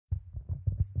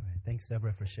Thanks,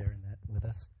 Deborah, for sharing that with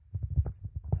us.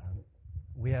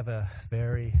 We have a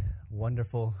very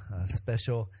wonderful,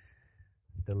 special,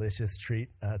 delicious treat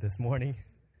this morning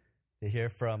to hear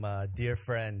from a dear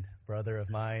friend, brother of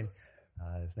mine.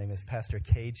 His name is Pastor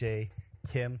KJ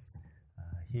Kim.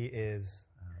 He is,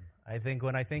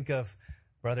 when I think of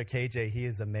Brother KJ, he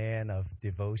is a man of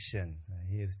devotion.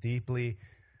 He is deeply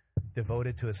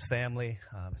devoted to his family.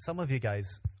 Some of you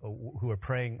guys who are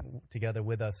praying together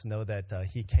with us know that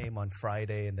he came on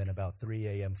Friday, and then about 3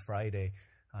 a.m. Friday,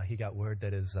 he got word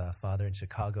that his father in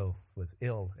Chicago was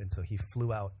ill, and so he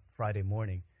flew out Friday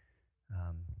morning.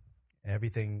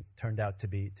 Everything turned out to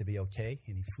be okay,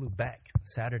 and he flew back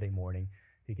Saturday morning.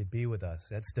 He could be with us.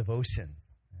 That's devotion.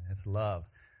 That's love.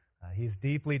 He's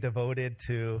deeply devoted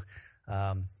to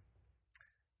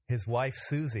his wife,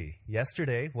 Susie.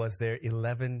 Yesterday was their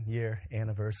 11-year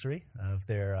anniversary of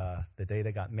the day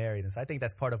they got married. And so I think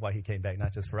that's part of why he came back,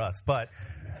 not just for us, but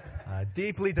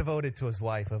deeply devoted to his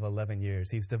wife of 11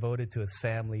 years. He's devoted to his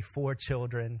family, 4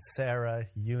 children, Sarah,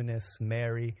 Eunice,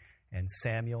 Mary, and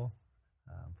Samuel.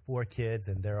 4 kids,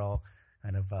 and they're all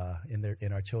kind of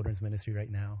in our children's ministry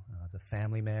right now. The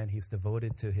family man, he's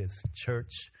devoted to his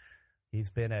church. He's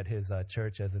been at his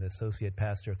church as an associate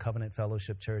pastor, Covenant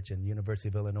Fellowship Church in University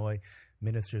of Illinois,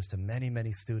 ministers to many,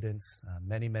 many students,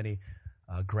 many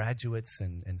graduates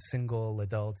and single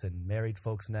adults and married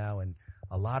folks now, and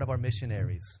a lot of our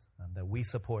missionaries that we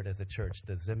support as a church,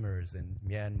 the Zimmers in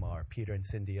Myanmar, Peter and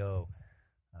Cindy O,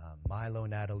 Milo,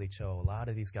 Natalie Cho. A lot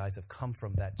of these guys have come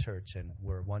from that church and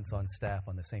were once on staff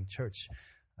on the same church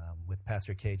with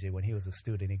Pastor KJ when he was a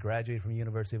student. He graduated from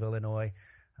University of Illinois,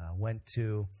 went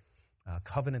to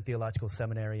Covenant Theological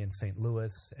Seminary in St.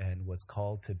 Louis, and was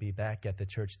called to be back at the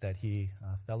church that he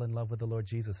fell in love with the Lord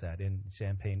Jesus at in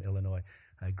Champaign, Illinois.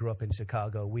 I grew up in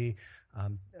Chicago. We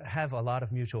have a lot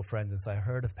of mutual friends, and so I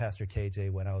heard of Pastor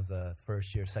KJ when I was a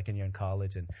first year, second year in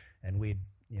college, and we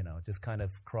just kind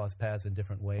of cross paths in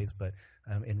different ways. But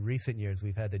in recent years,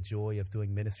 we've had the joy of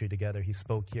doing ministry together. He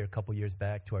spoke here a couple years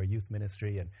back to our youth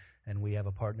ministry, and we have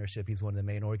a partnership. He's one of the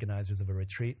main organizers of a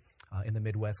retreat in the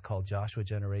Midwest called Joshua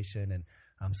Generation. And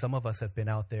some of us have been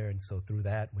out there, and so through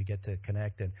that, we get to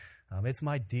connect. And it's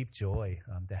my deep joy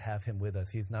to have him with us.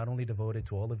 He's not only devoted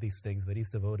to all of these things, but he's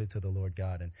devoted to the Lord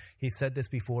God. And he said this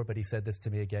before, but he said this to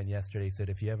me again yesterday. He said,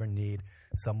 if you ever need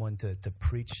someone to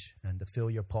preach and to fill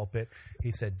your pulpit,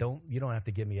 he said, you don't have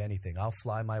to give me anything. I'll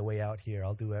fly my way out here.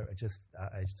 I'll do it.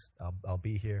 I'll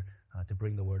be here to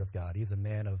bring the word of God. He's a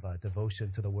man of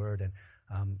devotion to the word, and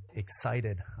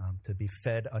excited to be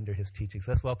fed under his teachings.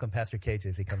 Let's welcome Pastor KJ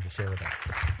as he comes to share with us.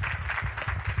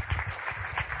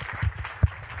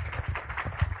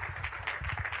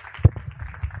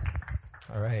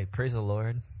 All right, praise the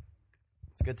Lord.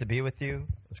 It's good to be with you.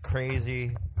 It's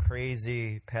crazy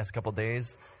past couple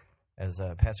days, as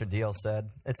Pastor DL said.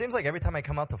 It seems like every time I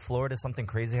come out to Florida, something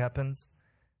crazy happens.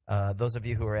 Those of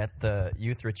you who were at the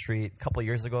youth retreat a couple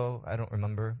years ago, I don't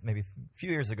remember, maybe a few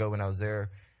years ago when I was there,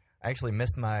 I actually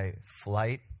missed my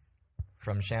flight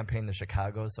from Champaign to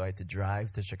Chicago, so I had to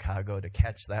drive to Chicago to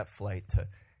catch that flight to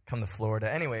come to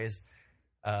Florida. Anyways,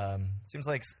 seems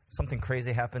like something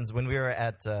crazy happens. When we were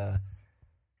at,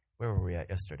 where were we at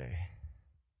yesterday?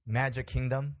 Magic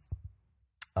Kingdom.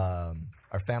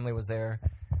 Our family was there.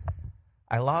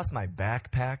 I lost my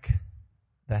backpack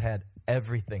that had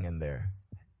everything in there.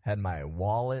 Had my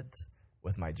wallet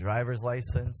with my driver's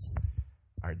license,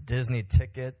 our Disney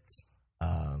tickets,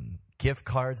 gift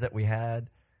cards that we had.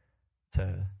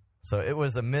 So it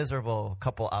was a miserable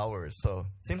couple hours. So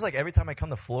it seems like every time I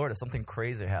come to Florida, something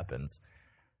crazy happens.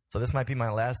 So this might be my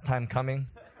last time coming.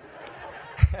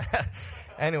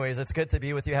 Anyways, it's good to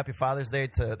be with you. Happy Father's Day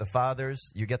to the fathers.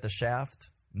 You get the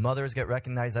shaft. Mothers get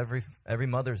recognized every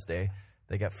Mother's Day.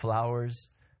 They get flowers.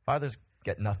 Fathers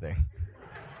get nothing.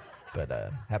 But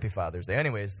happy Father's Day.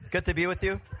 Anyways, it's good to be with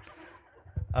you.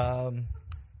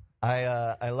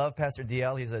 I love Pastor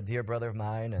DL. He's a dear brother of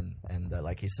mine, and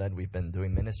like he said, we've been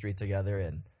doing ministry together,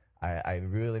 and I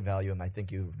really value him. I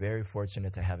think you're very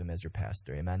fortunate to have him as your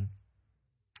pastor. Amen.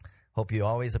 Hope you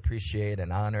always appreciate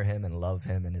and honor him and love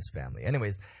him and his family.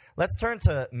 Anyways, let's turn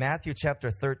to Matthew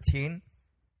chapter 13.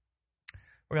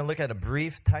 We're going to look at a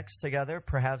brief text together,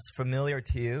 perhaps familiar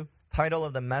to you. Title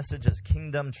of the message is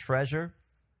Kingdom Treasure.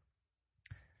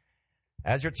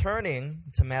 As you're turning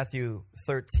to Matthew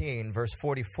 13, verse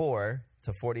 44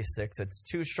 to 46, it's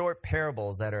 2 short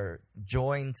parables that are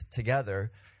joined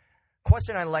together.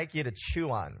 Question I'd like you to chew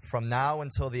on from now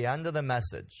until the end of the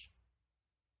message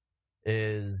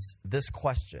is this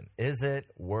question: is it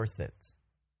worth it?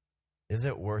 Is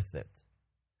it worth it?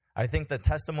 I think the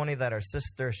testimony that our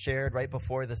sister shared right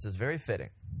before this is very fitting.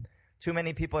 Too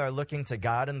many people are looking to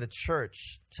God and the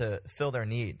church to fill their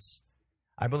needs.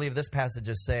 I believe this passage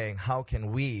is saying, how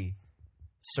can we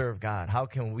serve God? How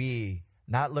can we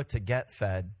not look to get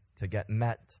fed, to get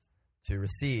met, to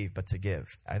receive, but to give?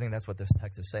 I think that's what this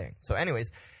text is saying. So anyways,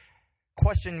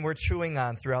 question we're chewing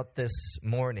on throughout this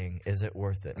morning, is it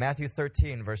worth it? Matthew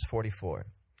 13, verse 44.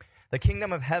 The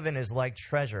kingdom of heaven is like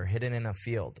treasure hidden in a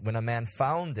field. When a man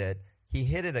found it, he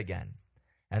hid it again.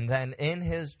 And then in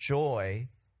his joy,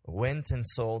 went and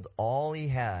sold all he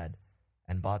had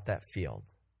and bought that field.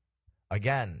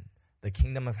 Again, the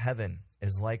kingdom of heaven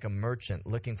is like a merchant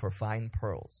looking for fine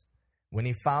pearls. When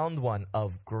he found one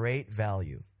of great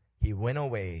value, he went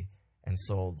away and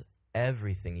sold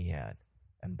everything he had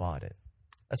and bought it.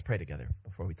 Let's pray together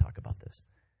before we talk about this.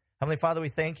 Heavenly Father, we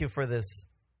thank you for this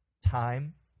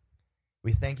time.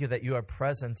 We thank you that you are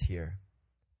present here.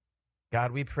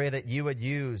 God, we pray that you would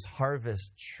use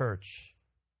Harvest Church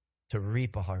to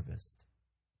reap a harvest,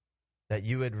 that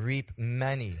you would reap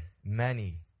many,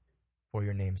 many for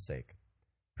your name's sake.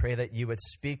 Pray that you would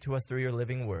speak to us through your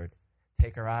living word,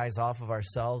 take our eyes off of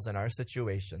ourselves and our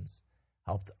situations,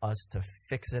 help us to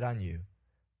fix it on you,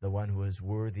 the one who is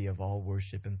worthy of all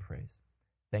worship and praise.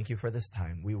 Thank you for this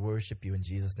time. We worship you. In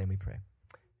Jesus' name we pray.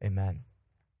 Amen.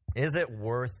 Is it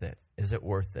worth it? Is it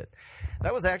worth it?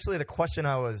 That was actually the question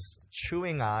I was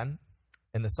chewing on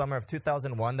in the summer of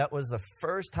 2001. That was the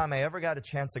first time I ever got a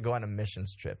chance to go on a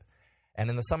missions trip. And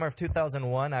in the summer of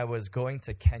 2001, I was going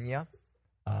to Kenya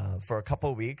for a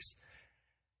couple weeks.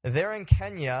 There in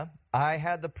Kenya, I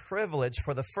had the privilege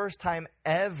for the first time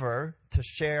ever to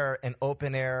share an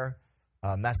open-air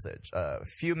message, a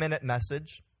few-minute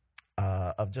message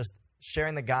of just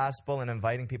sharing the gospel and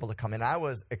inviting people to come in. I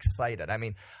was excited. I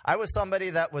mean, I was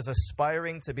somebody that was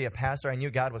aspiring to be a pastor. I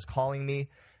knew God was calling me,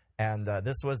 and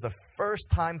this was the first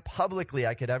time publicly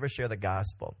I could ever share the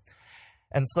gospel.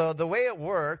 And so the way it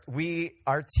worked,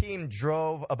 our team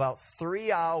drove about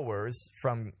 3 hours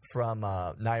from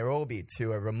Nairobi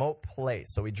to a remote place.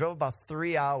 So we drove about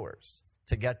 3 hours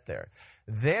to get there.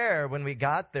 There, when we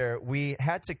got there, we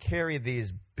had to carry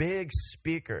these big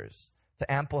speakers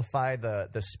to amplify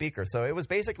the speaker. So it was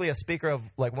basically a speaker of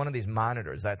like one of these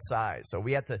monitors that size. So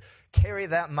we had to carry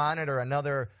that monitor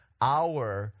another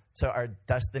hour to our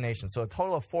destination. So a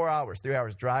total of 4 hours, 3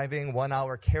 hours driving, 1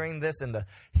 hour carrying this in the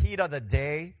heat of the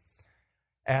day.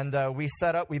 And we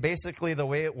set up, the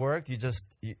way it worked,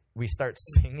 we start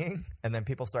singing and then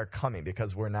people start coming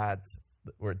because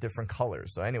we're different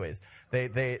colors. So anyways,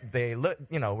 they look,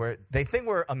 they think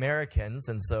we're Americans.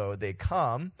 And so they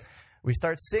come, we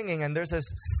start singing, and there's this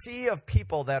sea of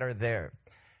people that are there.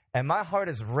 And my heart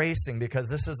is racing because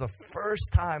this is the first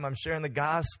time I'm sharing the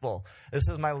gospel. This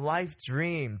is my life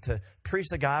dream, to preach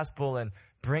the gospel and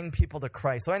bring people to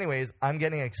Christ. So anyways, I'm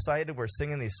getting excited. We're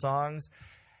singing these songs.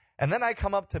 And then I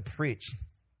come up to preach.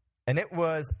 And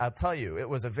I'll tell you, it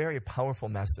was a very powerful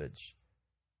message.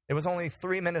 It was only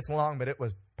 3 minutes long, but it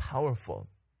was powerful.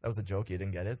 That was a joke. You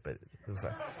didn't get it, but it was.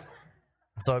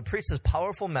 So I preached this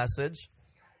powerful message.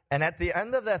 And at the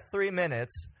end of that 3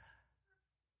 minutes,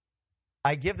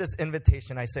 I give this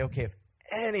invitation. I say, okay, if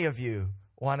any of you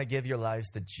want to give your lives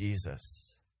to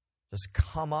Jesus, just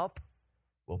come up.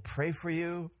 We'll pray for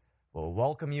you. We'll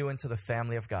welcome you into the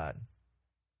family of God.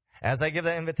 As I give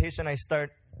that invitation, I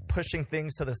start pushing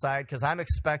things to the side because I'm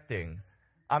expecting,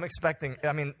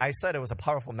 I said it was a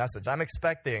powerful message. I'm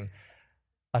expecting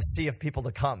a sea of people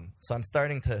to come. So I'm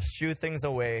starting to shoo things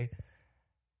away.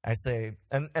 I say,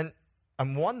 and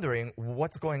I'm wondering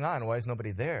what's going on. Why is nobody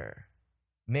there?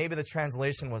 Maybe the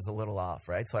translation was a little off,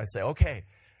 right? So I say, okay,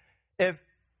 if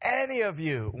any of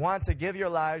you want to give your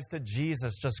lives to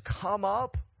Jesus, just come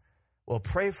up. We'll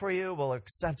pray for you. We'll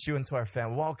accept you into our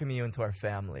family, welcome you into our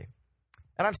family.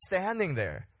 And I'm standing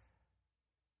there.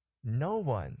 No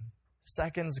one.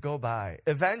 Seconds go by.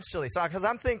 Eventually, because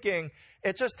I'm thinking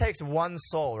it just takes one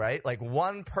soul, right? Like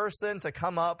one person to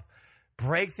come up,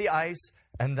 break the ice,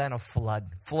 and then a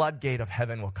floodgate of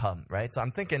heaven will come, right? So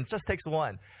I'm thinking it just takes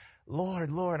one.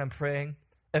 Lord, I'm praying.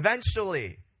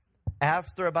 Eventually,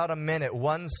 after about a minute,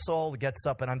 one soul gets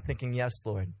up, and I'm thinking, yes,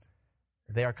 Lord,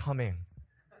 they are coming.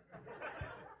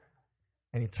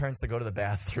 And he turns to go to the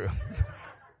bathroom.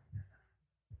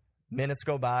 Minutes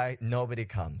go by, nobody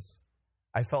comes.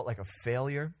 I felt like a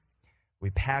failure. We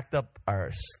packed up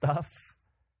our stuff,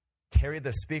 carried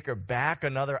the speaker back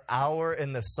another hour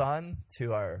in the sun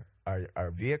to our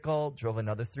vehicle, drove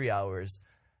another 3 hours.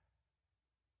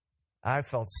 I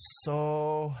felt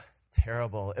so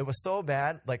terrible. It was so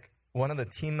bad. Like one of the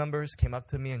team members came up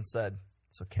to me and said,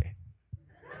 "It's okay."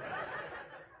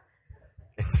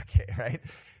 It's okay, right?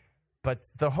 But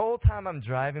the whole time I'm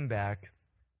driving back,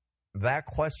 that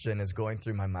question is going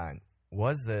through my mind.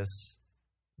 Was this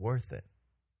worth it?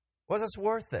 Was this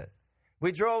worth it?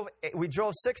 We drove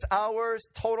 6 hours,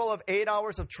 total of 8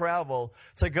 hours of travel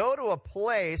to go to a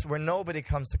place where nobody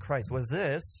comes to Christ. Was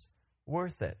this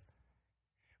worth it?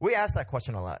 We ask that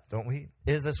question a lot, don't we?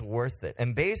 Is this worth it?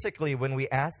 And basically, when we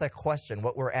ask that question,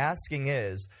 what we're asking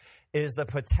is the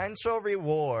potential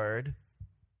reward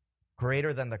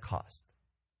greater than the cost?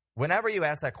 Whenever you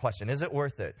ask that question, is it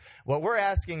worth it? What we're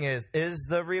asking is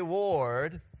the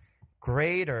reward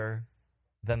greater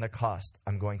than the cost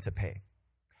I'm going to pay?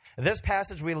 This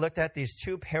passage we looked at, these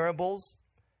two parables,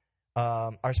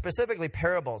 are specifically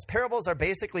parables. Parables are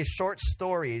basically short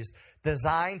stories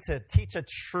designed to teach a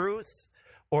truth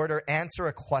or to answer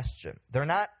a question. They're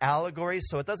not allegories,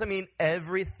 so it doesn't mean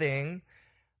everything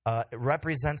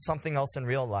represents something else in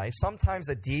real life. Sometimes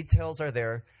the details are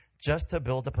there just to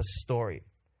build up a story.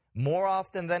 More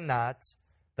often than not,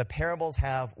 the parables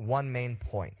have one main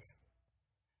point.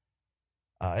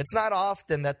 It's not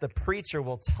often that the preacher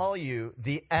will tell you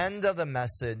the end of the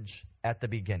message at the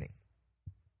beginning.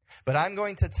 But I'm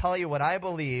going to tell you what I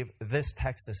believe this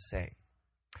text is saying.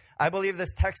 I believe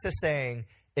this text is saying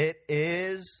it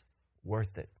is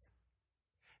worth it.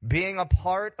 Being a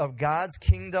part of God's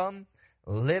kingdom,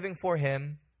 living for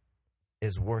Him,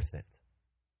 is worth it.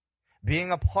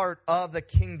 Being a part of the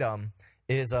kingdom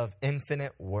is of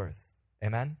infinite worth.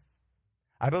 Amen?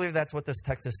 I believe that's what this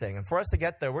text is saying. And for us to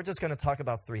get there, we're just going to talk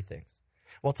about three things.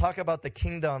 We'll talk about the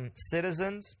kingdom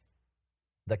citizens,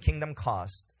 the kingdom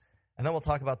cost, and then we'll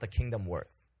talk about the kingdom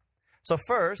worth. So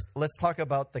first, let's talk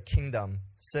about the kingdom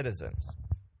citizens.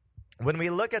 When we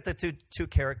look at the two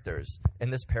characters in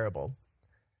this parable,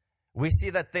 we see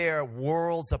that they are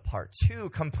worlds apart, two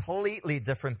completely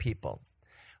different people.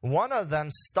 One of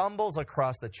them stumbles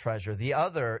across the treasure. The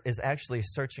other is actually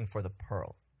searching for the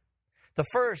pearl.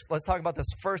 Let's talk about this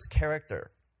first character,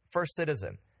 first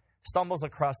citizen, stumbles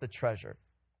across the treasure.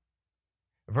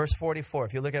 Verse 44,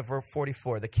 if you look at verse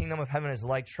 44, the kingdom of heaven is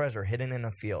like treasure hidden in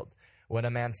a field. When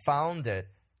a man found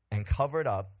and covered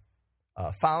up,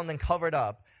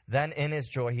 then in his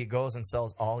joy he goes and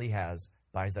sells all he has,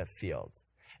 buys that field.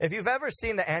 If you've ever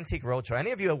seen the Antique Roadshow,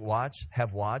 any of you have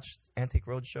watched Antique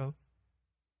Roadshow?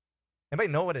 Anybody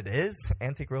know what it is,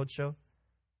 Antique Roadshow?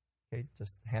 Okay,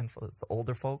 just a handful of the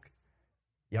older folk.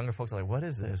 Younger folks are like, what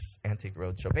is this Antique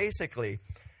Roadshow? Basically,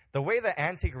 the way the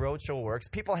Antique Roadshow works,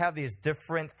 people have these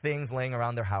different things laying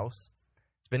around their house.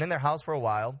 It's been in their house for a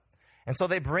while. And so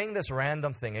they bring this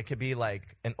random thing. It could be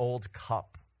like an old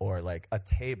cup or like a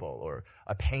table or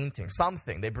a painting,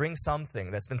 something. They bring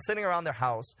something that's been sitting around their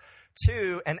house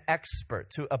to an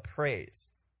expert to appraise.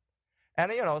 And,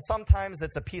 sometimes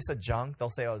it's a piece of junk. They'll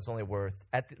say, it's only worth.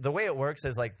 The way it works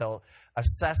is like they'll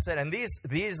assess it. And these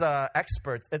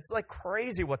experts, it's like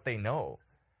crazy what they know.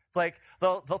 It's like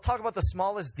they'll talk about the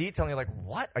smallest detail. And you're like,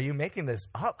 what? Are you making this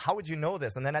up? How would you know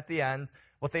this? And then at the end,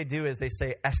 what they do is they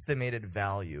say estimated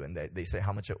value. And they say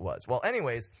how much it was. Well,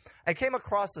 anyways, I came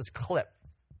across this clip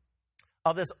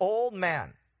of this old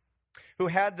man who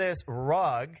had this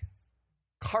rug,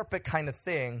 carpet kind of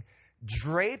thing,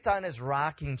 draped on his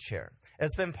rocking chair.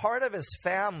 It's been part of his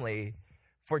family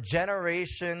for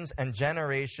generations and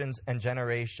generations and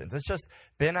generations. It's just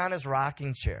been on his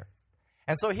rocking chair.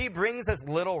 And so he brings this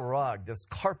little rug, this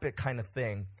carpet kind of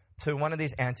thing, to one of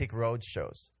these antique road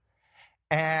shows.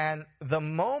 And the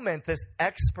moment this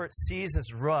expert sees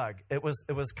this rug, it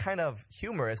was kind of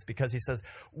humorous because he says,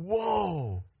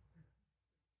 "Whoa,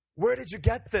 where did you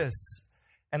get this?"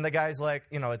 And the guy's like,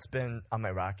 it's been on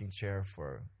my rocking chair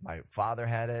for, my father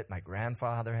had it, my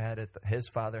grandfather had it, his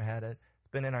father had it. It's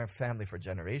been in our family for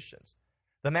generations.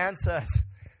 The man says,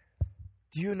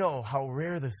 "Do you know how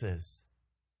rare this is?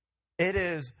 It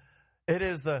is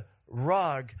the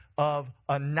rug of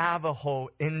a Navajo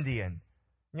Indian."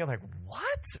 And you're like,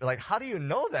 what? Like, how do you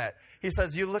know that? He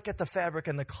says, "You look at the fabric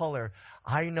and the color.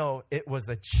 I know it was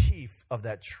the chief of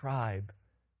that tribe."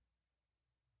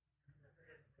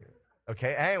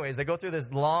 Okay, anyways, they go through this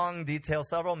long detail,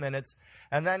 several minutes,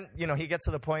 and then, he gets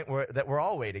to the point that we're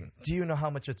all waiting. "Do you know how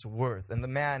much it's worth?" And the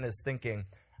man is thinking,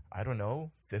 "I don't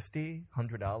know, $50,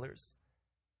 $100.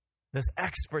 This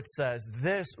expert says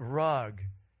this rug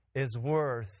is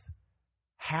worth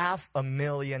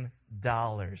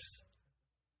 $500,000.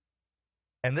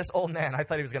 And this old man, I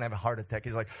thought he was going to have a heart attack.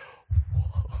 He's like,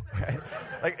 whoa, right?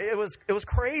 Like, it was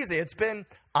crazy. It's been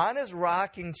on his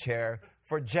rocking chair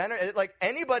for like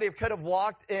anybody could have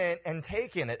walked in and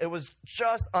taken it. It was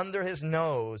just under his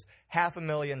nose,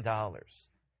 $500,000.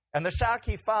 And the shock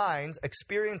he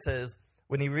experiences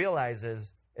when he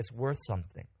realizes it's worth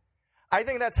something. I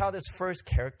think that's how this first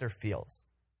character feels.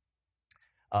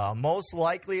 Most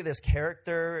likely, this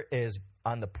character is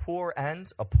on the poor end,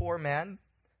 a poor man.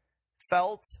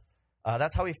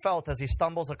 That's how he felt as he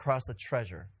stumbles across the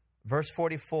treasure. Verse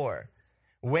 44,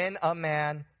 when a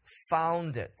man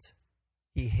found it,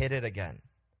 he hid it again.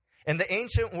 In the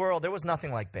ancient world, there was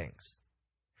nothing like banks.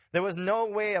 There was no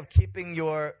way of keeping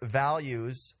your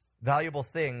valuable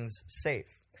things, safe.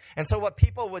 And so what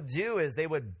people would do is they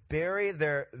would bury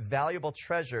their valuable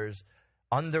treasures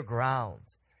underground.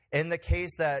 In the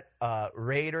case that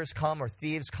raiders come or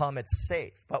thieves come, it's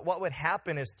safe. But what would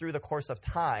happen is through the course of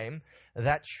time,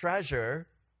 that treasure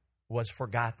was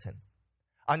forgotten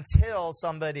until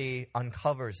somebody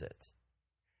uncovers it.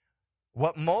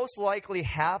 What most likely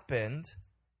happened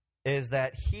is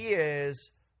that he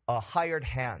is a hired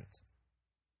hand.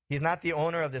 He's not the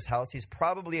owner of this house. He's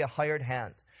probably a hired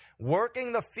hand,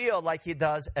 working the field like he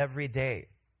does every day.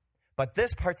 But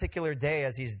this particular day,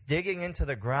 as he's digging into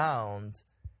the ground,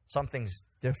 something's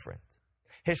different.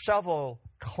 His shovel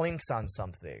clinks on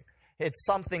something. It's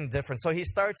something different. So he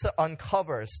starts to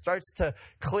uncover, starts to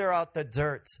clear out the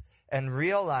dirt, and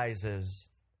realizes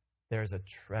there's a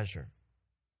treasure.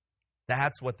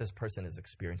 That's what this person is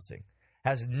experiencing.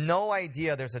 Has no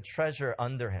idea there's a treasure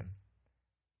under him.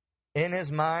 In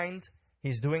his mind,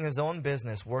 he's doing his own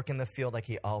business, working the field like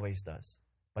he always does.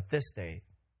 But this day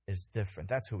is different.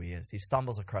 That's who he is. He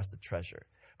stumbles across the treasure.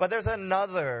 But there's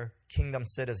another kingdom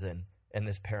citizen in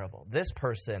this parable. This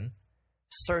person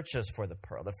searches for the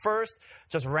pearl. The first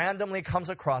just randomly comes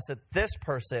across it. This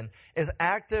person is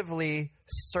actively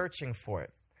searching for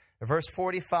it. In verse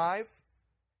 45,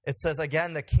 it says,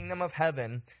 again, the kingdom of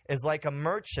heaven is like a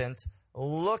merchant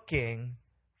looking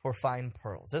for fine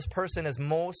pearls. This person is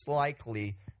most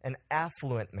likely an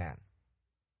affluent man.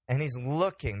 And he's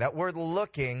looking. That word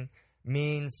looking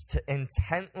means to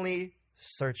intently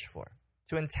search for.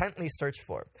 To intently search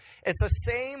for. It's the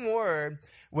same word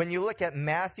when you look at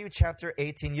Matthew chapter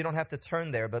 18. You don't have to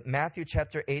turn there, but Matthew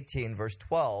chapter 18, verse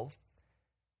 12.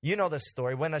 You know the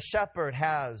story. When a shepherd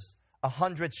has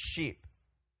 100 sheep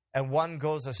and one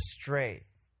goes astray,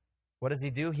 what does he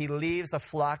do? He leaves the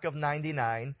flock of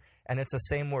 99, and it's the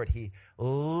same word. He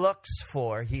looks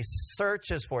for, he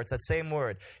searches for. It's that same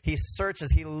word. He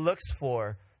searches, he looks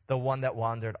for the one that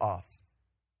wandered off.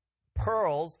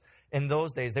 Pearls, in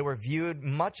those days, they were viewed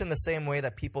much in the same way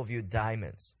that people viewed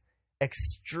diamonds.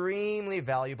 Extremely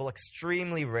valuable,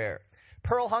 extremely rare.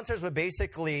 Pearl hunters would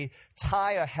basically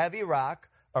tie a heavy rock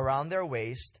around their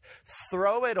waist,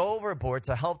 throw it overboard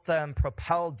to help them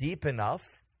propel deep enough,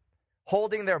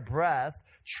 holding their breath,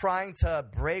 trying to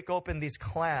break open these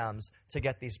clams to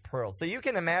get these pearls. So you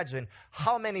can imagine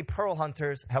how many pearl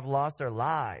hunters have lost their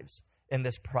lives in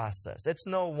this process. It's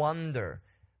no wonder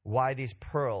why these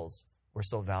pearls were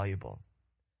so valuable.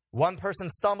 One person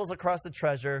stumbles across the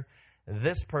treasure.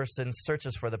 This person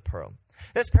searches for the pearl.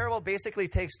 This parable basically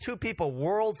takes two people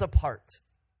worlds apart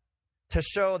to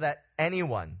show that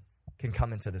anyone can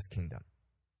come into this kingdom.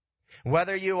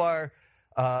 Whether you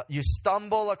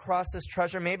stumble across this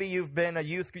treasure, maybe you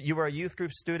were a youth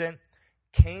group student,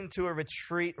 came to a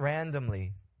retreat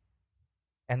randomly,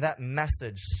 and that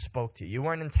message spoke to you. You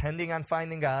weren't intending on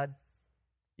finding God.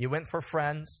 You went for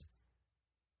friends.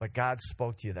 But God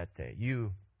spoke to you that day.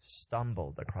 You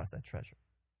stumbled across that treasure.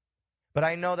 But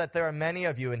I know that there are many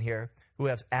of you in here who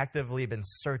have actively been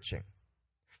searching.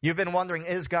 You've been wondering,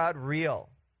 is God real?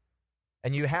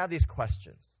 And you have these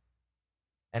questions.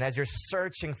 And as you're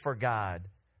searching for God,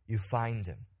 you find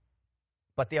him.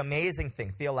 But the amazing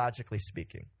thing, theologically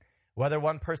speaking, whether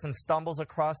one person stumbles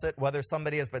across it, whether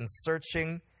somebody has been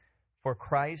searching for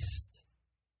Christ,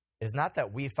 is not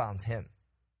that we found him,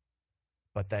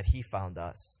 but that he found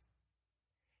us.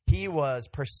 He was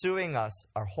pursuing us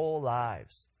our whole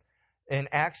lives. In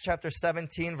Acts chapter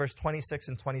 17, verse 26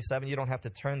 and 27, you don't have to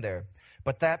turn there.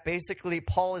 But that basically,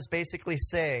 Paul is basically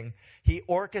saying he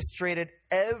orchestrated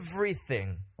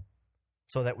everything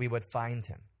so that we would find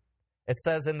him. It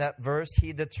says in that verse,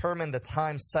 he determined the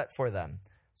time set for them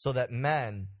so that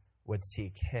men would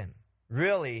seek him.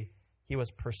 Really, he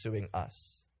was pursuing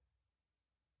us.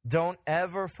 Don't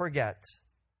ever forget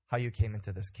how you came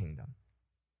into this kingdom.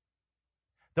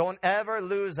 Don't ever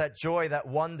lose that joy, that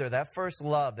wonder, that first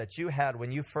love that you had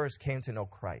when you first came to know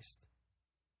Christ.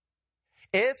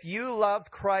 If you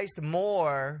loved Christ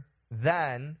more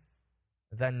then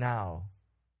than now,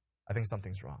 I think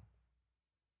something's wrong.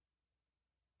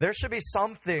 There should be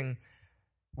something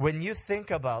when you think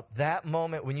about that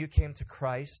moment when you came to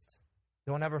Christ.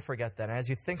 Don't ever forget that. And as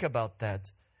you think about that,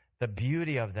 the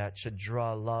beauty of that should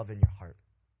draw love in your heart.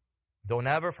 Don't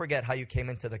ever forget how you came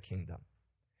into the kingdom.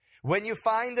 When you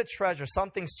find the treasure,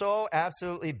 something so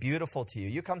absolutely beautiful to you,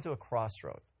 you come to a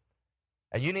crossroad.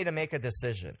 And you need to make a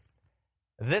decision.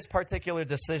 This particular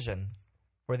decision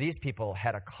for these people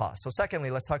had a cost. So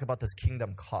secondly, let's talk about this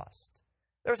kingdom cost.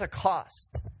 There's a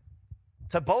cost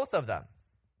to both of them.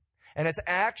 And it's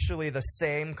actually the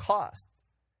same cost.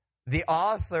 The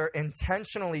author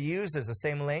intentionally uses the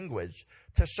same language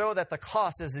to show that the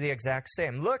cost is the exact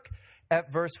same. Look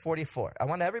at verse 44. I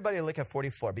want everybody to look at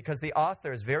 44 because the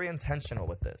author is very intentional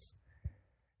with this.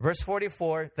 Verse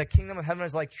 44, the kingdom of heaven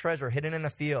is like treasure hidden in a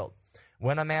field.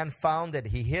 When a man found it,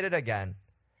 he hid it again,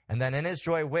 and then in his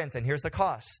joy went, and here's the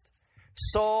cost,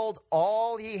 sold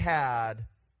all he had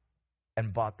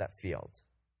and bought that field.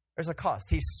 There's a cost.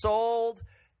 He sold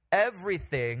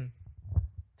everything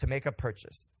to make a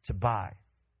purchase, to buy.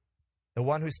 The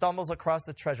one who stumbles across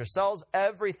the treasure sells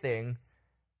everything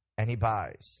and he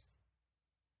buys.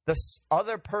 This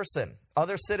other person,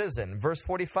 other citizen, verse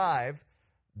 45,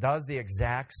 does the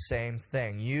exact same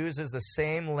thing, uses the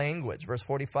same language. Verse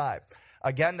 45.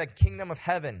 Again, the kingdom of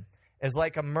heaven is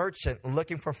like a merchant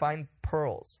looking for fine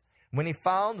pearls. When he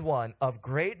found one of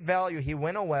great value, he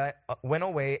went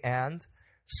away and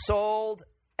sold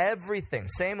everything.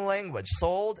 Same language.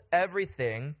 Sold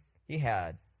everything he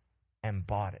had and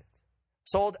bought it.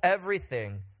 Sold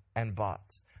everything and bought.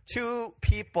 Two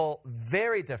people,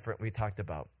 very different, we talked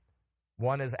about.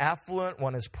 One is affluent,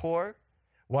 one is poor.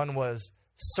 One was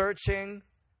searching,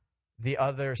 the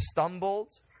other stumbled.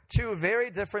 Two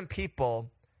very different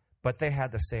people, but they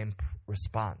had the same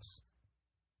response.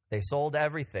 They sold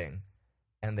everything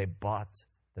and they bought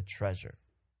the treasure.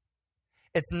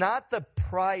 It's not the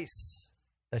price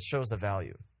that shows the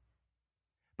value,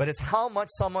 but it's how much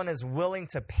someone is willing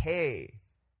to pay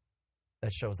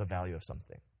that shows the value of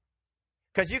something.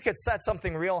 Because you could set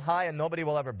something real high and nobody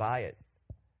will ever buy it.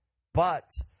 But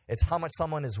it's how much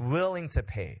someone is willing to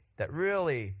pay that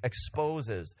really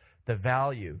exposes the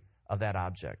value of that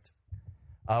object.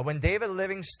 When David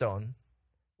Livingstone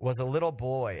was a little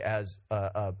boy, as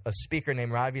a speaker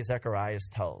named Ravi Zacharias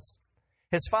tells,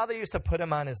 his father used to put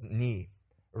him on his knee,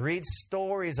 read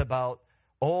stories about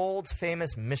old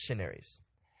famous missionaries.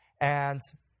 And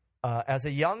as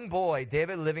a young boy,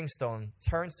 David Livingstone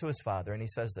turns to his father and he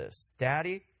says this,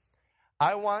 "Daddy,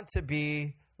 I want to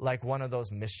be like one of those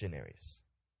missionaries.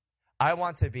 I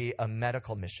want to be a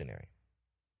medical missionary."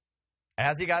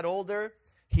 As he got older,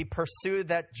 he pursued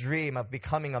that dream of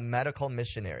becoming a medical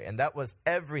missionary, and that was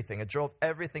everything. It drove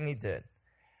everything he did.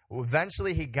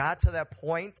 Eventually, he got to that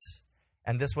point,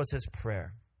 and this was his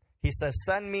prayer. He says,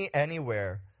 "Send me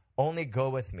anywhere, only go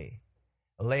with me.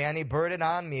 Lay any burden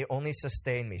on me, only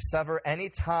sustain me. Sever any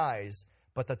ties,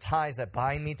 but the ties that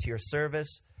bind me to your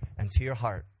service and to your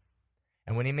heart."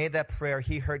 And when he made that prayer,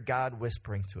 he heard God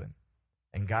whispering to him.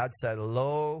 And God said,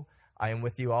 "Lo, I am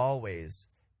with you always,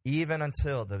 even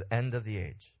until the end of the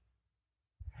age."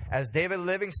 As David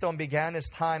Livingstone began his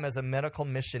time as a medical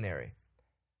missionary,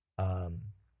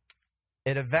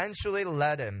 it eventually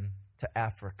led him to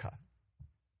Africa.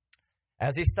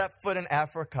 As he stepped foot in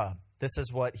Africa, this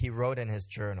is what he wrote in his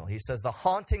journal. He says, "The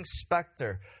haunting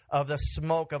specter of the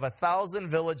smoke of 1,000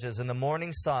 villages in the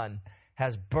morning sun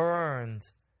has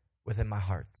burned within my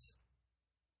heart."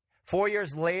 4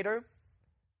 years later,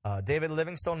 David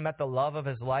Livingstone met the love of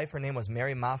his life. Her name was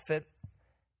Mary Moffat,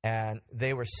 and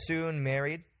they were soon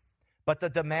married. But the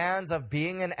demands of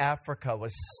being in Africa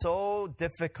was so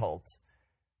difficult,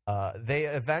 they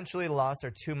eventually lost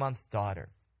their 2-month daughter.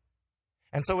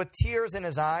 And so with tears in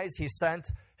his eyes, he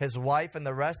sent his wife and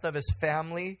the rest of his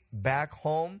family back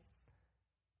home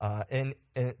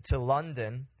to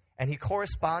London, and he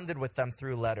corresponded with them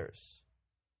through letters.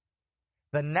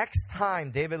 The next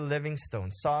time David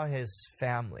Livingstone saw his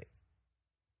family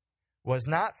was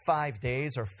not 5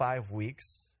 days or 5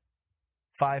 weeks,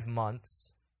 5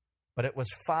 months, but it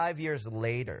was 5 years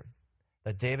later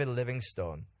that David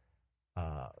Livingstone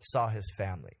saw his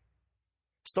family.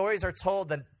 Stories are told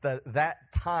that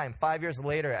time, 5 years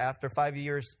later, after 5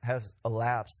 years has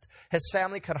elapsed, his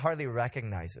family could hardly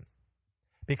recognize him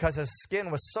because his skin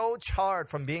was so charred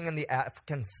from being in the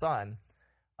African sun.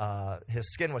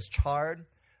 His skin was charred.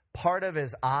 Part of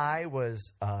his eye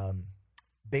was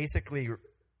basically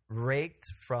raked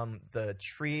from the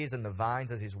trees and the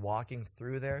vines as he's walking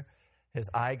through there. His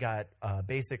eye got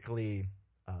basically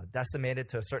decimated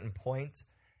to a certain point.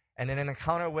 And in an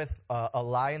encounter with a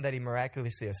lion that he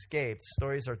miraculously escaped,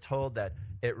 stories are told that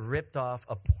it ripped off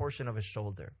a portion of his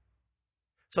shoulder.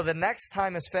 So the next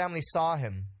time his family saw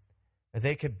him,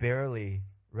 they could barely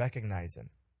recognize him.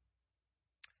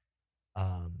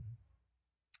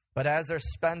 But as they're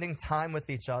spending time with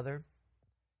each other,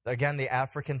 again, the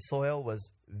African soil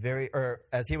was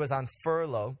as he was on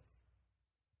furlough,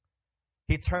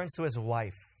 he turns to his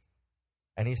wife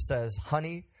And he says,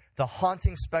 honey, the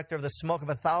haunting specter of the smoke of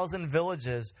 1,000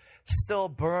 villages still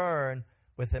burn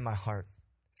within my heart.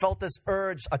 Felt this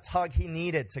urge, a tug he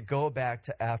needed to go back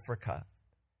to Africa.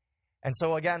 And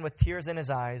so again, with tears in his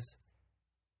eyes,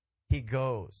 he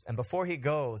goes. And before he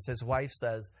goes, his wife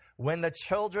says, when the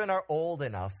children are old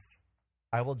enough,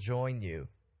 I will join you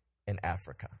in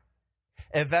Africa.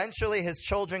 Eventually, his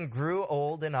children grew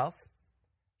old enough.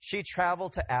 She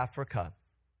traveled to Africa.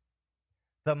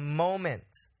 The moment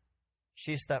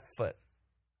she stepped foot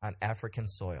on African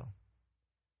soil,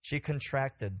 she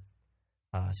contracted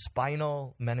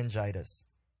spinal meningitis.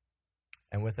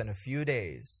 And within a few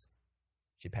days,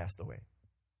 she passed away.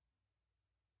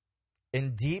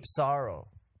 In deep sorrow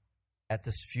at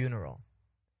this funeral,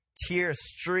 tears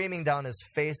streaming down his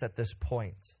face at this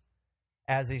point,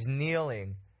 as he's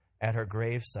kneeling at her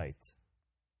gravesite,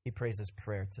 he prays this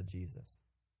prayer to Jesus.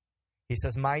 He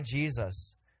says, my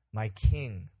Jesus, my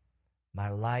King, my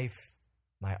life,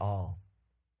 my all,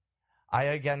 I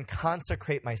again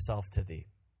consecrate myself to thee.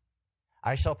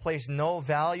 I shall place no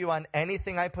value on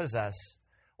anything I possess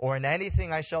or in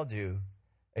anything I shall do,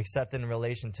 except in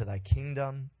relation to thy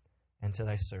kingdom and to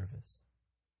thy service.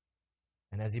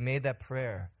 And as he made that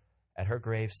prayer at her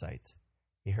gravesite,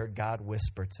 he heard God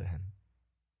whisper to him,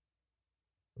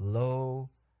 lo,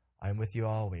 I am with you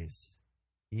always,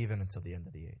 even until the end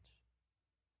of the age.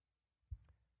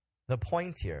 The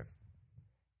point here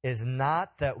is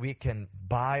not that we can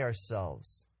buy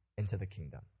ourselves into the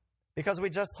kingdom. Because we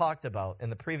just talked about in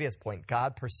the previous point,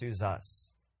 God pursues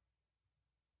us.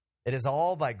 It is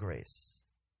all by grace.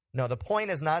 No, the point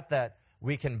is not that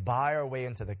we can buy our way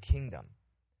into the kingdom.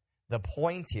 The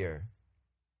point here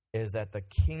is that the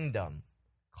kingdom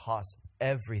costs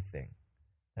everything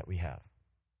that we have.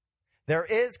 There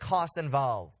is cost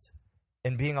involved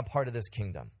in being a part of this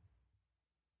kingdom.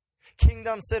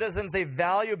 Kingdom citizens, they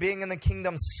value being in the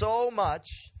kingdom so much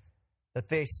that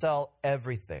they sell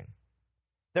everything.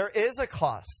 There is a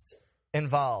cost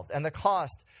involved, and the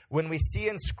cost, when we see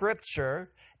in Scripture,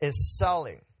 is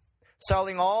selling.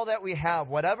 Selling all that we have,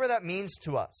 whatever that means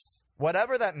to us,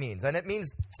 whatever that means. And it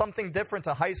means something different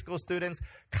to high school students,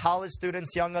 college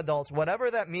students, young adults,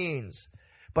 whatever that means.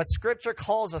 But Scripture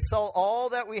calls us sell all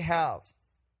that we have.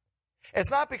 It's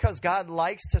not because God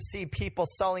likes to see people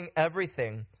selling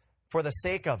everything for the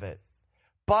sake of it.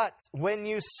 But when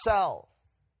you sell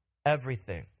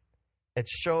everything, it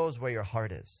shows where your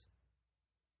heart is.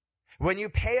 When you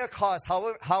pay a cost,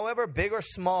 however big or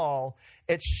small,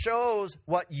 it shows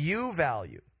what you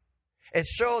value. It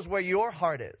shows where your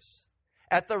heart is.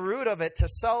 At the root of it, to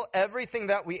sell everything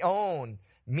that we own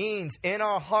means in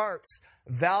our hearts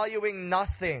valuing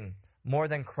nothing more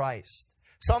than Christ.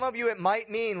 Some of you, it might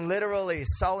mean literally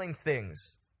selling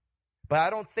things. But I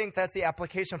don't think that's the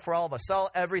application for all of us.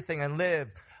 Sell everything and live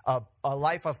a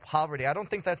life of poverty. I don't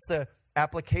think that's the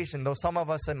application, though some of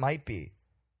us it might be.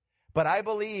 But I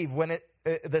believe when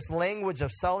this language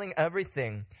of selling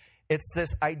everything, it's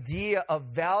this idea of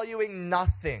valuing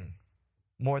nothing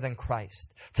more than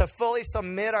Christ. To fully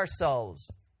submit ourselves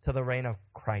to the reign of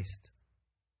Christ.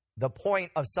 The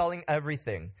point of selling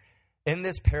everything in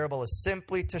this parable is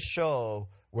simply to show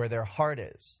where their heart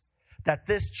is. That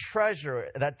this treasure,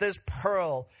 that this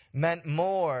pearl meant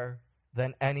more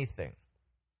than anything.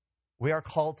 We are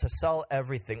called to sell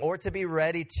everything, or to be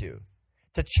ready to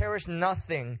cherish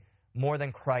nothing more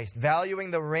than Christ,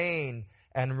 valuing the reign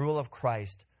and rule of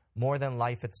Christ more than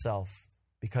life itself,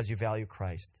 because you value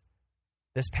Christ.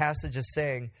 This passage is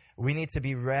saying we need to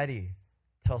be ready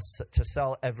to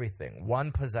sell everything,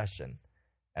 one possession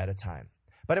at a time.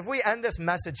 But if we end this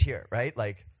message here, right,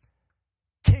 like,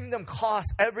 kingdom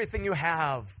costs everything you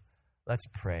have, let's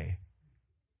pray.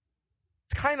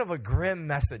 It's kind of a grim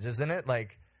message, isn't it?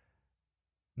 Like,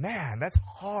 man, that's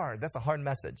hard. That's a hard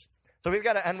message. So we've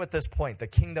got to end with this point, the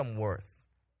kingdom worth.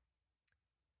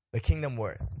 The kingdom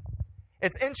worth.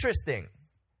 It's interesting.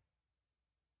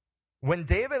 When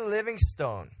David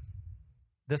Livingstone,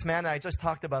 this man that I just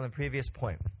talked about in the previous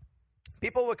point,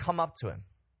 people would come up to him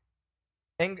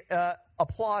and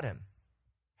applaud him.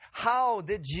 How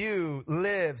did you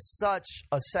live such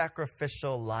a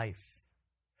sacrificial life?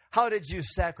 How did you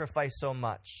sacrifice so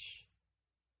much?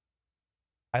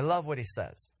 I love what he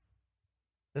says.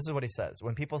 This is what he says.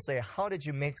 When people say, how did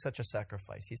you make such a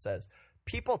sacrifice? He says,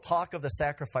 people talk of the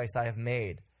sacrifice I have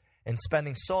made in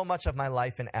spending so much of my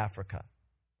life in Africa.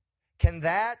 Can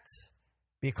that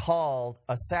be called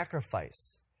a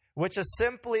sacrifice? Which is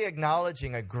simply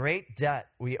acknowledging a great debt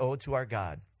we owe to our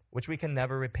God, which we can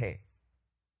never repay.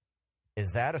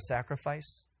 Is that a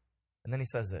sacrifice? And then he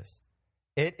says this,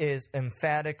 it is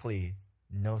emphatically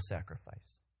no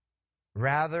sacrifice.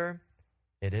 Rather,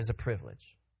 It is a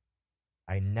privilege.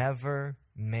 I never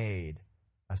made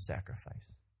a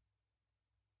sacrifice.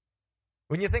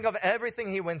 When you think of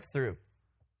everything he went through,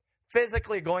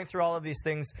 physically going through all of these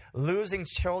things, losing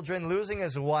children, losing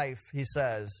his wife, he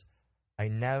says, I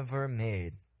never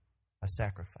made a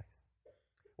sacrifice.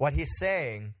 What he's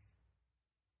saying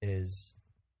is,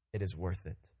 it is worth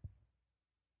it.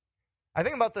 I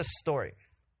think about this story.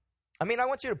 I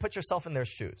want you to put yourself in their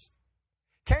shoes.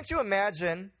 Can't you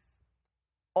imagine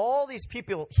all these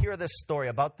people hear this story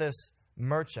about this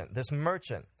merchant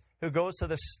who goes to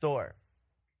the store,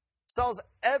 sells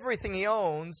everything he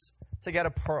owns to get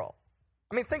a pearl.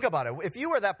 Think about it. If you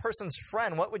were that person's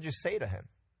friend, what would you say to him?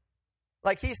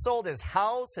 Like, he sold his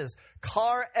house, his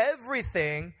car,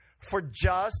 everything for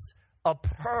just a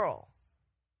pearl.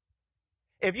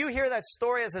 If you hear that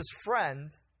story as his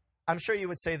friend, I'm sure you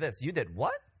would say this. You did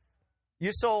what?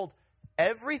 You sold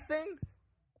everything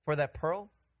for that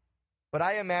pearl? But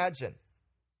I imagine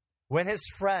when his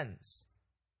friends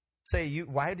say,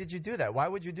 why did you do that? Why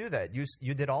would you do that?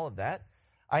 You did all of that?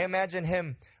 I imagine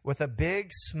him with a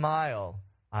big smile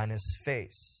on his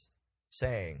face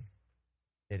saying,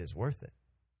 it is worth it.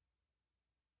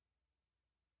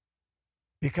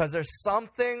 Because there's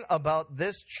something about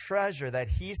this treasure that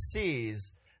he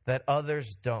sees that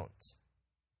others don't.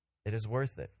 It is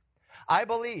worth it. I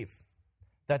believe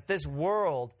that this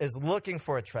world is looking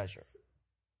for a treasure.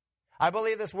 I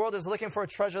believe this world is looking for a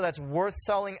treasure that's worth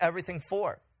selling everything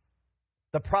for.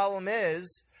 The problem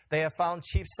is they have found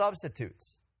cheap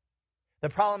substitutes. The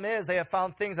problem is they have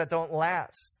found things that don't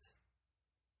last.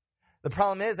 The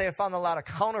problem is they have found a lot of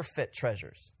counterfeit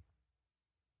treasures.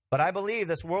 But I believe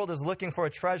this world is looking for a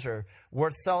treasure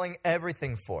worth selling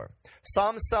everything for.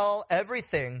 Some sell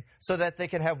everything so that they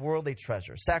can have worldly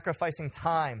treasure, sacrificing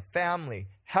time, family,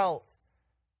 health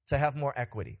to have more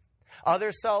equity.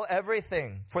 Others sell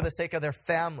everything for the sake of their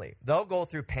family. They'll go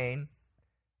through pain,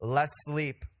 less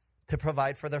sleep to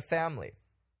provide for their family.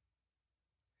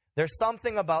 There's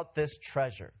something about this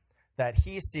treasure that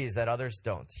he sees that others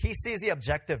don't. He sees the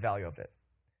objective value of it.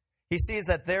 He sees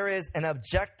that there is an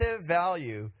objective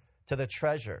value to the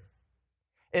treasure.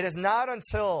 It is not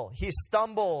until he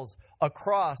stumbles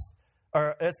across,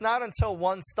 or it's not until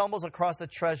one stumbles across the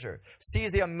treasure,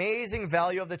 sees the amazing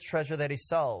value of the treasure that he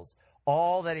sells,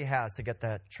 all that he has to get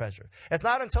that treasure. It's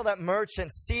not until that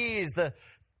merchant sees the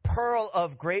pearl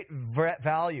of great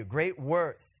value, great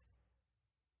worth,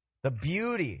 the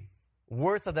beauty,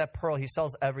 worth of that pearl, he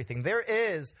sells everything. There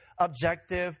is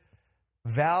objective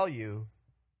value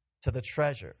to the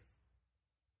treasure.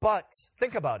 But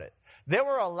think about it. There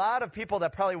were a lot of people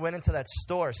that probably went into that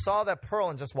store, saw that pearl,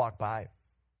 and just walked by.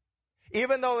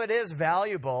 Even though it is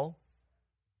valuable,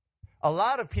 a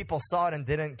lot of people saw it and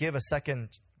didn't give a second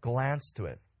glance to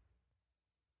it.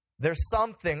 There's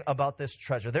something about this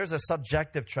treasure. There's a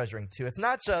subjective treasuring too. It's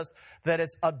not just that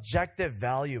it's objectively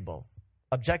valuable.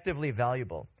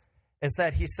 It's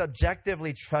that he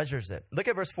subjectively treasures it. Look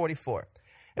at verse 44.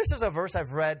 This is a verse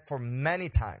I've read for many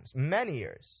times, many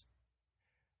years.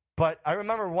 But I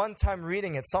remember one time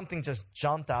reading it, something just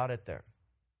jumped out at there.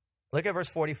 Look at verse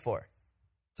 44.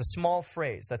 It's a small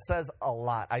phrase that says a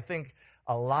lot. I think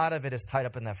a lot of it is tied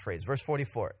up in that phrase. Verse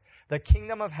 44. The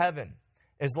kingdom of heaven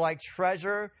is like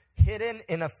treasure hidden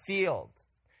in a field.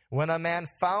 When a man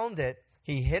found it,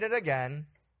 he hid it again,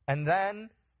 and then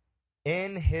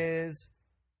in his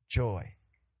joy.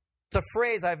 It's a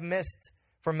phrase I've missed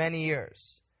for many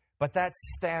years, but that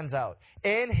stands out.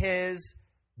 In his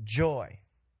joy.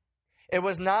 It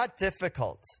was not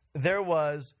difficult. There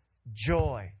was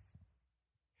joy.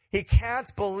 He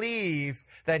can't believe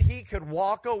that he could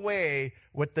walk away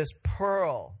with this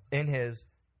pearl in his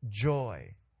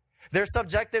joy. There's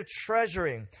subjective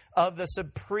treasuring of the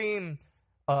supreme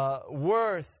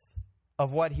worth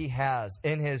of what he has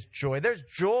in his joy. There's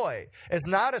joy. It's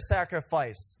not a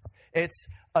sacrifice. It's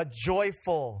a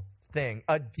joyful thing,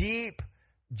 a deep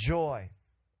joy.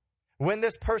 When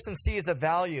this person sees the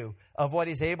value of what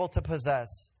he's able to possess,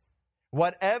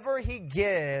 whatever he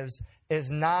gives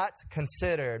is not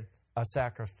considered a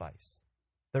sacrifice.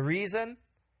 The reason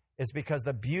is because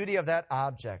the beauty of that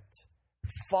object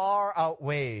far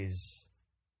outweighs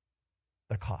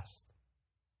the cost.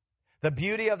 The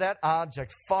beauty of that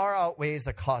object far outweighs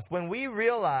the cost. When we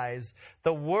realize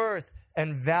the worth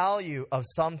and value of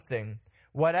something,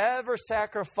 whatever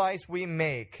sacrifice we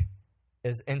make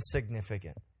is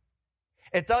insignificant.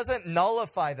 It doesn't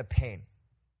nullify the pain.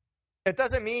 It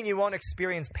doesn't mean you won't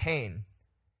experience pain.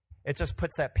 It just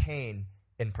puts that pain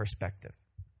in perspective.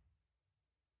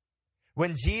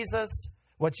 What Jesus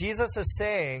is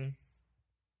saying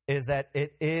is that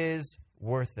it is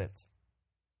worth it.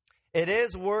 It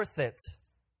is worth it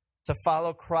to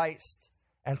follow Christ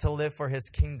and to live for his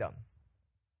kingdom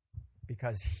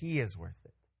because he is worth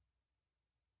it.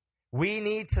 We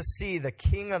need to see the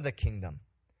King of the kingdom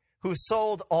who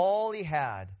sold all he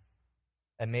had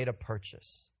and made a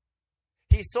purchase.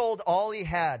 He sold all he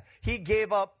had. He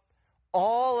gave up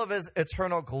all of his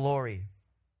eternal glory.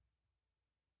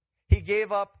 He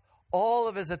gave up all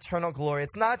of his eternal glory.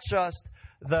 It's not just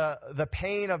the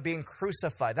pain of being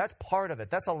crucified. That's part of it.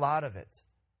 That's a lot of it.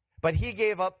 But he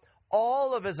gave up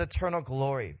all of his eternal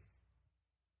glory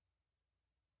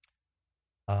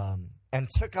and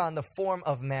took on the form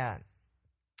of man.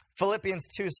 Philippians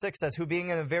 2:6 says, who being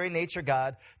in the very nature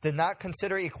God, did not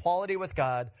consider equality with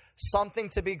God something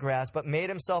to be grasped, but made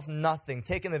himself nothing,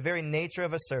 taking the very nature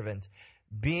of a servant,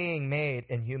 being made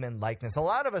in human likeness. A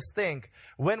lot of us think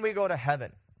when we go to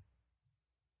heaven,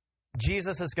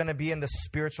 Jesus is going to be in the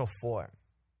spiritual form.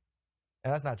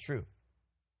 And that's not true.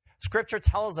 Scripture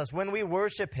tells us when we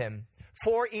worship him,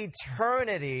 for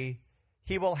eternity,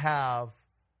 he will have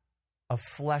a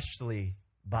fleshly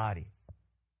body.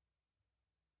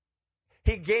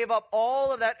 He gave up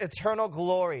all of that eternal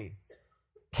glory,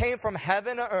 came from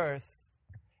heaven to earth,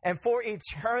 and for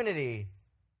eternity,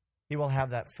 he will have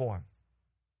that form.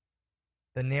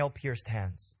 The nail-pierced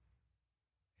hands.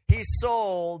 He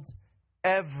sold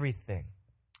everything.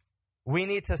 We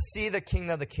need to see the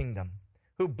King of the kingdom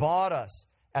who bought us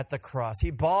at the cross. He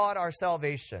bought our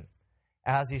salvation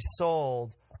as he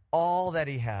sold all that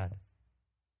he had.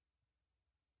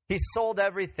 He sold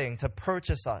everything to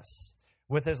purchase us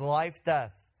with his life,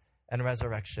 death, and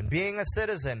resurrection. Being a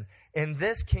citizen in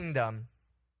this kingdom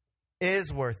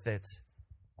is worth it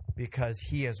because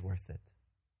he is worth it.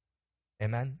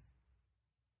 Amen?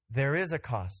 There is a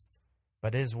cost,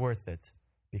 but it is worth it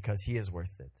because he is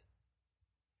worth it.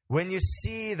 When you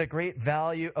see the great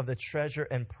value of the treasure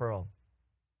and pearl,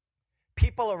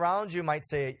 people around you might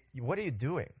say, what are you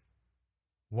doing?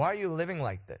 Why are you living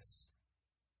like this?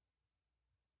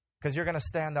 Because you're going to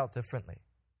stand out differently.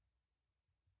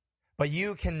 But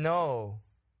you can know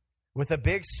with a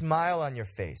big smile on your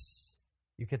face,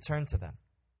 you could turn to them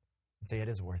and say, it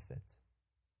is worth it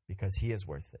because he is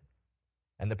worth it.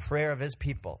 And the prayer of his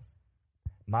people,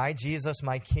 my Jesus,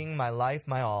 my King, my life,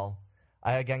 my all,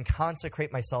 I again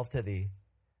consecrate myself to thee.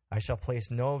 I shall place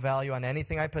no value on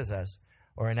anything I possess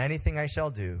or in anything I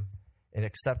shall do,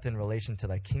 except in relation to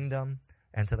thy kingdom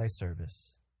and to thy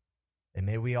service. And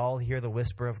may we all hear the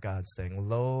whisper of God saying,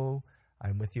 lo, I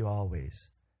am with you always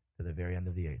to the very end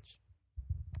of the age.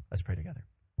 Let's pray together.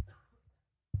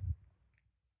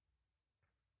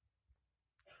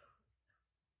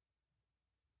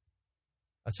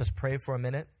 Let's just pray for a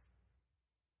minute.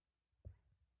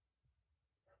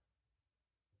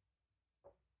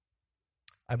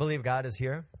 I believe God is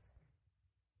here.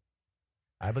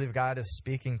 I believe God is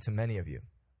speaking to many of you.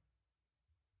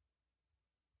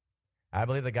 I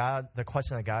believe the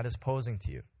question that God is posing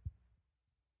to you.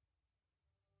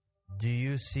 Do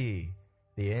you see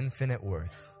the infinite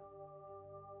worth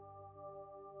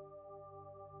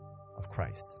of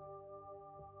Christ?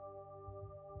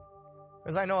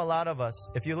 Because I know a lot of us,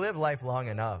 if you live life long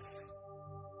enough,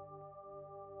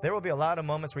 there will be a lot of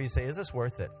moments where you say, is this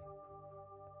worth it?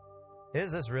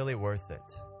 Is this really worth it?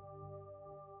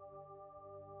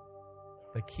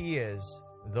 The key is,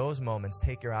 those moments,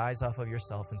 take your eyes off of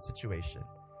yourself and situation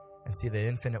and see the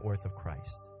infinite worth of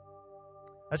Christ.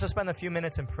 Let's just spend a few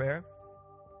minutes in prayer.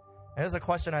 And here's a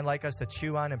question I'd like us to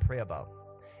chew on and pray about.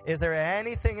 Is there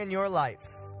anything in your life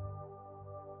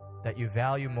that you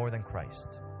value more than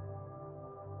Christ?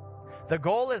 The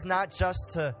goal is not just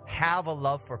to have a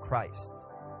love for Christ,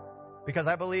 because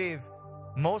I believe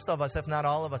most of us, if not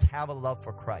all of us, have a love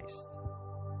for Christ.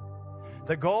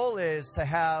 The goal is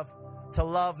to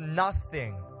love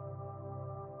nothing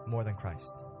more than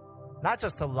Christ. Not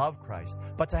just to love Christ,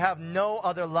 but to have no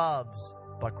other loves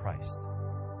but Christ.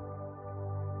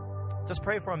 Just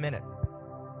pray for a minute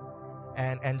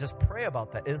and just pray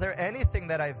about that. Is there anything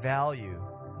that I value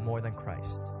more than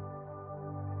Christ?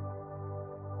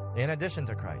 In addition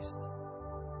to Christ.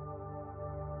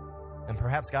 And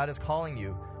perhaps God is calling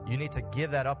you. You need to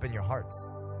give that up in your hearts.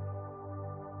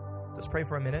 Just pray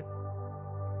for a minute.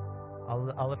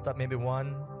 I'll lift up maybe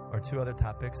one or two other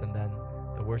topics, and then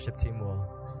the worship team will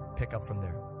pick up from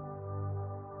there.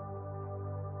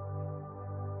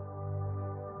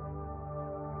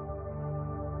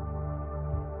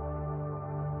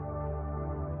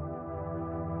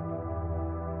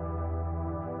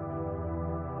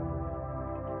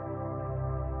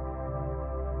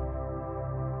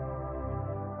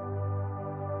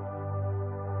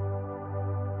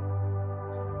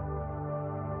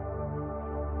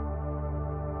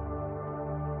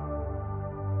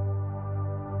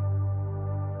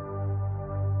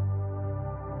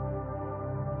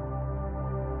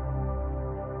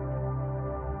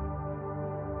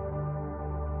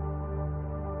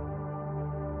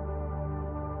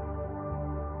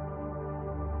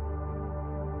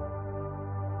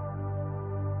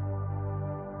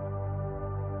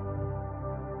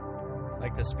 I'd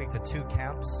like to speak to two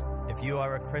camps. If you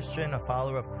are a Christian, a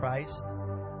follower of Christ,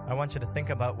 I want you to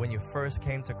think about when you first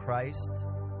came to Christ,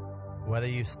 whether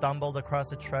you stumbled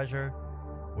across a treasure,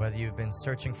 whether you've been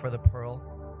searching for the pearl,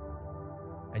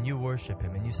 and you worship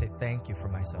Him and you say, thank you for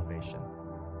my salvation.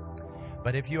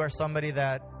 But if you are somebody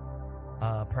that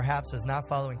perhaps is not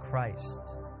following Christ,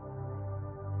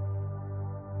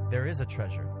 there is a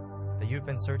treasure that you've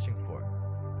been searching for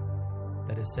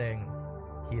that is saying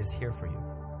He is here for you.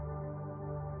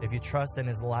 If you trust in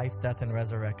His life, death, and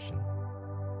resurrection,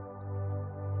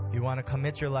 if you want to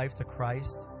commit your life to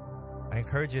Christ, I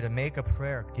encourage you to make a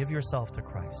prayer. Give yourself to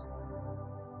Christ.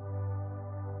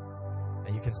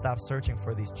 And you can stop searching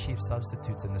for these cheap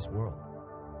substitutes in this world.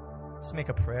 Just make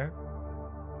a prayer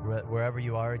wherever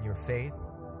you are in your faith.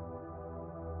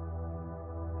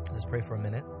 Just pray for a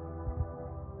minute.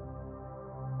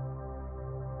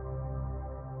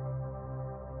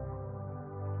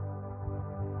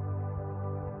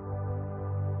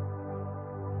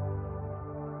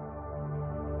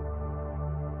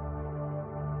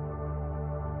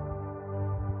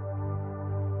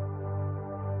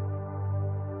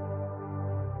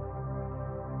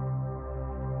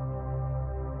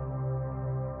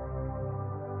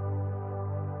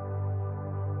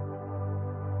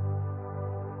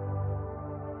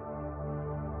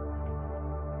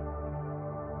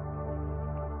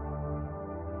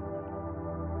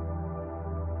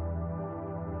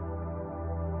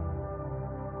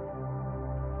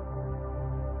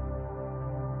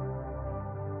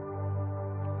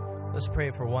 Let's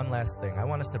pray for one last thing. I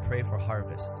want us to pray for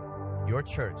Harvest, your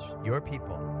church, your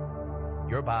people,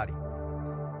 your body.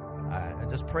 And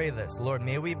just pray this. Lord,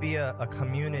 may we be a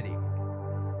community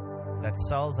that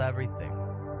sells everything,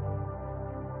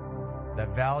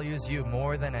 that values you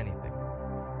more than anything,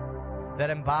 that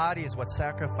embodies what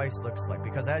sacrifice looks like.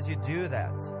 Because as you do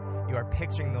that, you are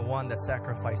picturing the one that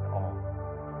sacrificed all.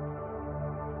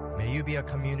 May you be a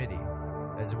community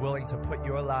that is willing to put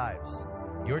your lives,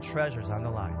 your treasures on the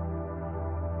line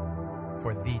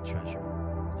for the treasure.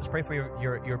 Just pray for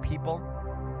your people,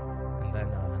 and then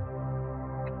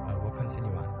we'll continue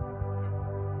on.